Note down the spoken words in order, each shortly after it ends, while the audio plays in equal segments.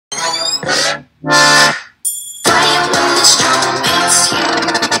What's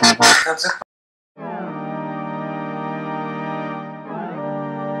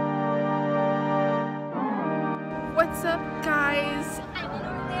up, guys? I'm in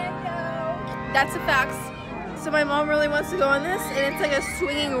Orlando. That's a fact. So my mom really wants to go on this, and it's like a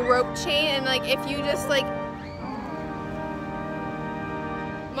swinging rope chain, and like if you just like,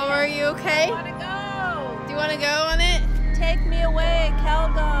 Mom, are you okay? I want to go. Do you want to go on it? Take me away,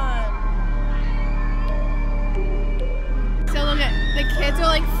 Calgon. So look at the kids are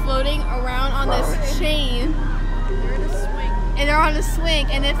like floating around on this chain. They're in a swing. And they're on a swing,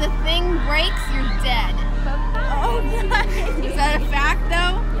 and if the thing breaks, you're dead. Oh, nice. Is that a fact,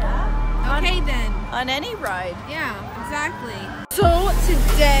 though? Yeah. Okay, then. On any ride. Yeah, exactly. So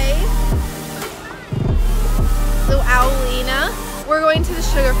today, so Owlina, we're going to the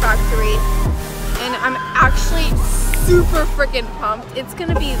sugar factory, and I'm actually super freaking pumped. It's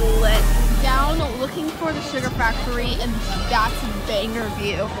gonna be lit. Down looking for the sugar factory, and that's banger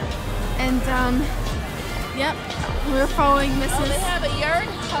view. And yep, we're following Mrs. Oh, they have a yard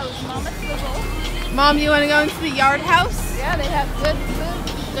house, Mama Swizzle. Mom, you want to go into the yard house? Yeah, they have good food.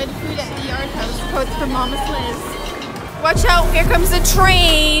 Good food at the yard house. Codes from Mama Swizz. Watch out, here comes the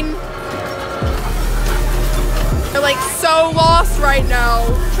train. They're like so lost right now.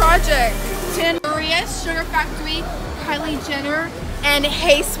 Tragic. Maria's Sugar Factory, Kylie Jenner, and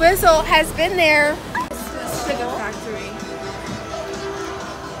Hey Swizzle has been there. Sugar Factory.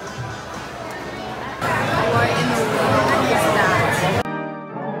 What in the world is that?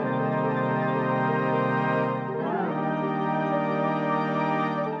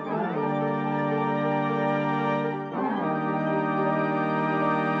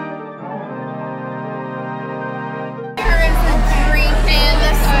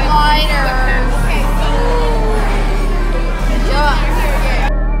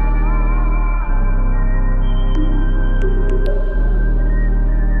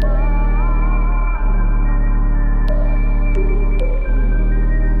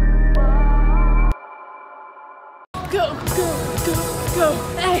 Go,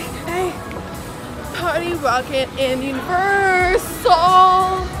 hey, hey. Party Rocket and Universal.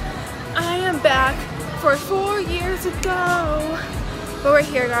 I am back for 4 years ago. But we're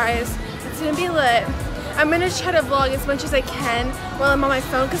here, guys. It's gonna be lit. I'm gonna try to vlog as much as I can while I'm on my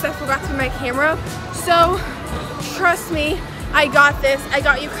phone because I forgot to bring my camera. So, trust me, I got this. I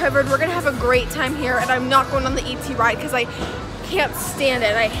got you covered. We're gonna have a great time here, and I'm not going on the ET ride because I can't stand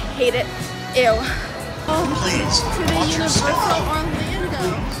it. I hate it. Ew. Please, to the Universal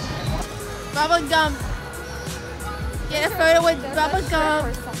Orlando. Bubba Gump. Get a photo with Bubba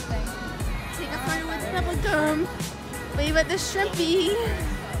Gump. Take a photo with Bubba Gump. Wave at the shrimpy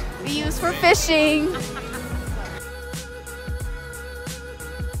we use for fishing.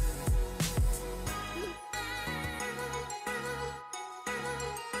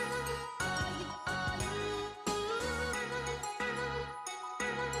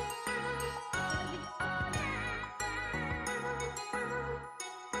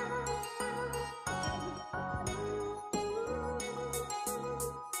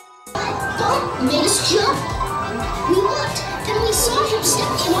 Made us jump. We looked and we saw him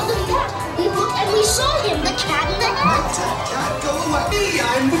stepping on the cat. We looked and we saw him, the cat in the hat. Cat, go away.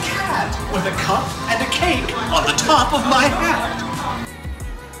 I'm the cat with a cup and a cake on the top of my hat.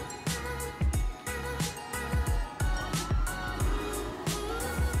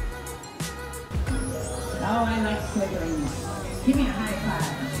 Oh, I like swiggling. Give me a high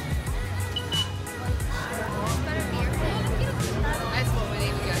five.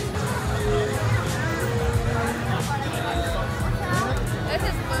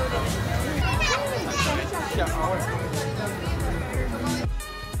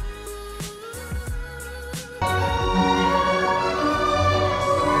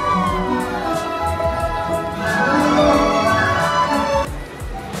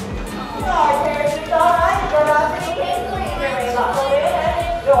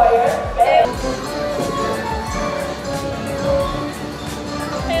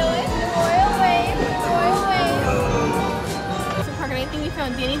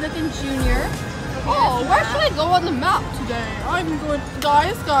 Danny Looking Jr. Oh, where should I go on the map today? I'm going,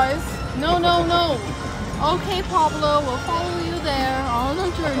 guys. No. Okay, Pablo, we'll follow you there on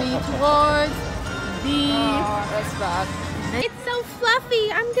a journey towards the. Oh, that's bad. It's so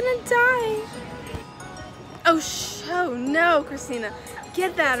fluffy. I'm gonna die. Oh no, Christina,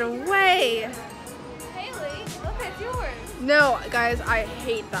 get that away. Haley, look, it's yours. No, guys, I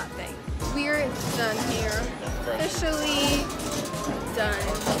hate that thing. We're done here. Officially done.